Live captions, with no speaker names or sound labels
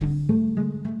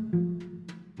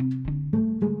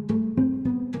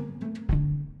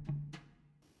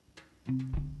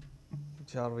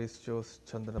Jarvis Jose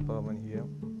Chandrapavan here.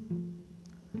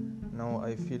 Now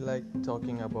I feel like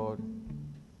talking about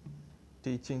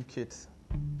teaching kids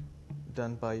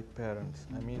done by parents.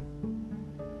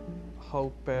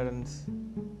 How parents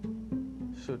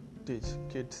should teach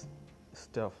kids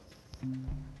stuff.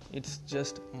 It's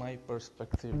just my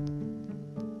perspective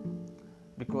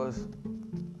because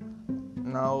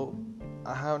now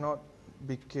I have not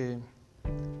become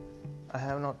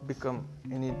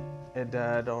a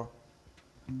dad, or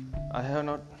I have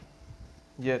not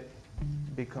yet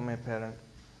become a parent,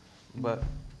 but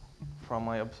from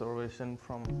my observation,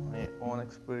 from my own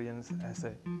experience as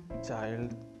a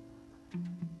child,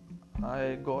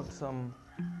 I got some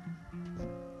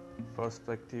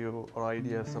perspective or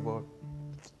ideas about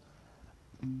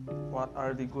what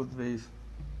are the good ways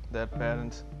that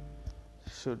parents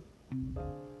should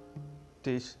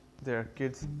teach their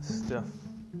kids stuff.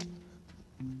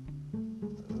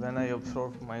 When I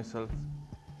observe myself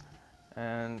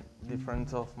and the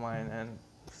friends of mine and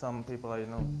some people I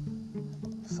know,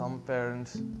 some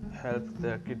parents help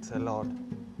their kids a lot.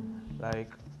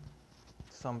 Like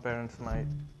some parents might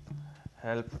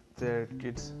help their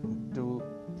kids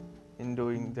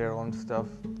doing their own stuff.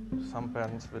 Some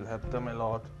parents will help them a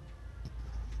lot,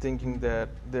 thinking that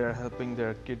they're helping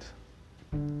their kids.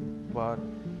 But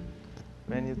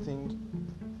when you think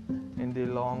in the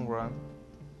long run,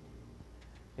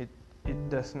 it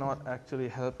does not actually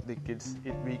help the kids.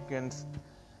 It weakens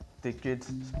the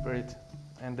kids' spirit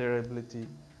and their ability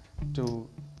to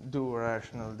do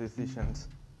rational decisions.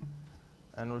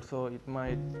 And also it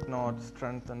might not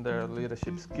strengthen their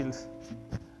leadership skills.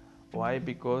 Why?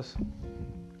 Because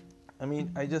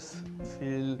I just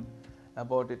feel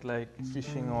about it like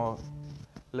fishing or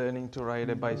learning to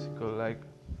ride a bicycle. Like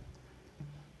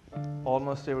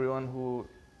almost everyone who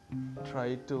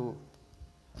tried to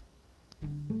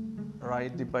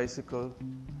ride the bicycle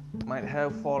might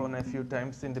have fallen a few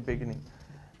times in the beginning,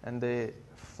 and they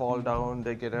fall down,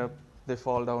 they get up, they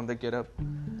fall down, they get up,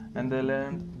 and they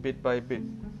learn bit by bit.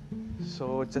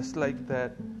 So just like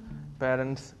that,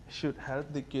 parents should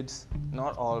help the kids,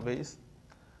 not always,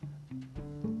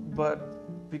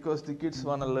 but because the kids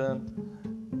want to learn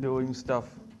doing stuff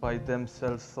by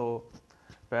themselves, so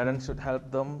parents should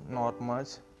help them, not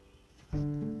much,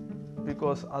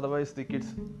 because otherwise the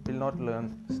kids will not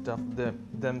learn stuff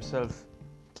themselves.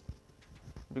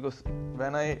 Because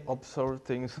when I observe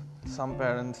things, some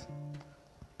parents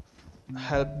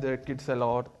help their kids a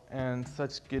lot, and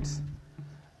such kids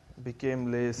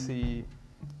became lazy.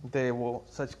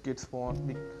 Such kids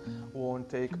won't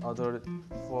take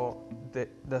they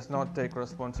does not take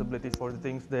responsibility for the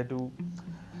things they do.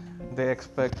 They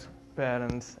expect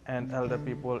parents and elder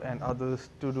people and others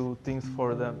to do things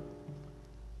for them.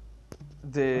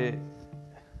 They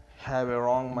have a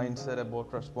wrong mindset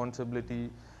about responsibility,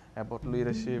 about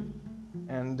leadership,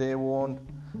 and they won't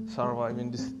survive in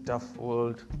this tough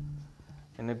world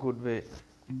in a good way.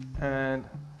 And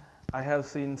I have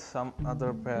seen some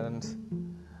other parents,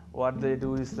 what they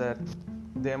do is that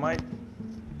they might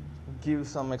give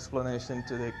some explanation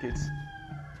to their kids.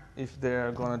 If they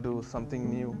are gonna do something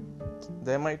new,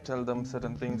 they might tell them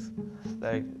certain things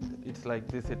like it's like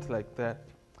this, it's like that.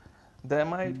 They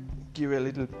might give a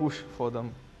little push for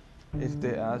them if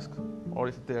they ask, or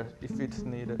if it's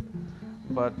needed.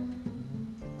 But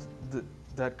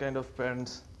that kind of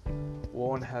parents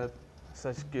won't help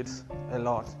such kids a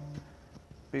lot,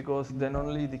 because then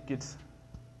only the kids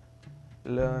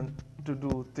learn to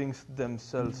do things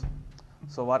themselves.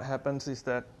 So what happens is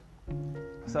that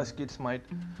such kids might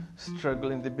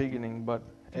struggle in the beginning, but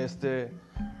as they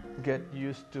get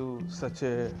used to such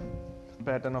a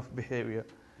pattern of behavior,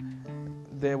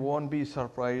 they won't be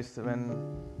surprised when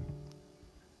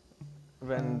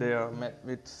they are met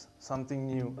with something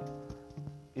new.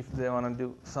 If they want to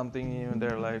do something new in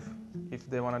their life, if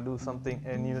they want to do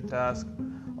a new task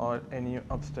or a new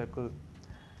obstacle,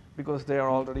 because they are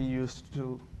already used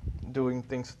to doing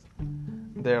things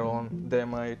their own, they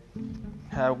might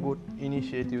have good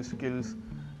initiative skills,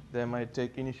 they might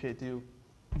take initiative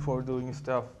for doing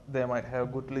stuff, they might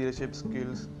have good leadership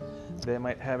skills, they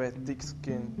might have a thick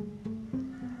skin,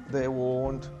 they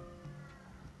won't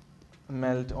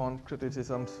melt on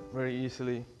criticisms very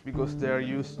easily because they are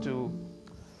used to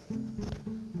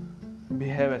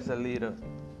behave as a leader.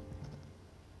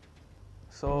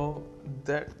 So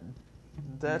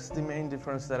that's the main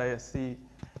difference that I see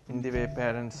in the way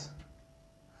parents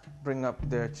bring up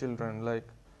their children. Like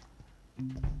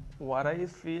what I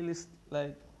feel is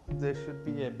like there should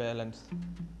be a balance.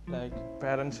 Like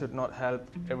parents should not help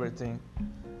everything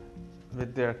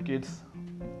with their kids,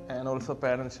 and also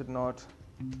parents should not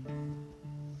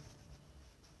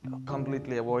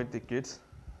completely avoid the kids.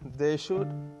 They should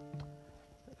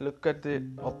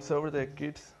observe their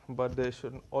kids, but they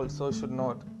should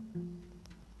not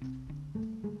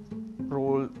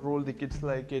rule the kids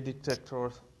like a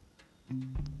dictator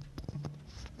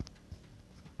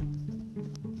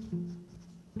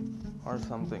or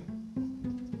something.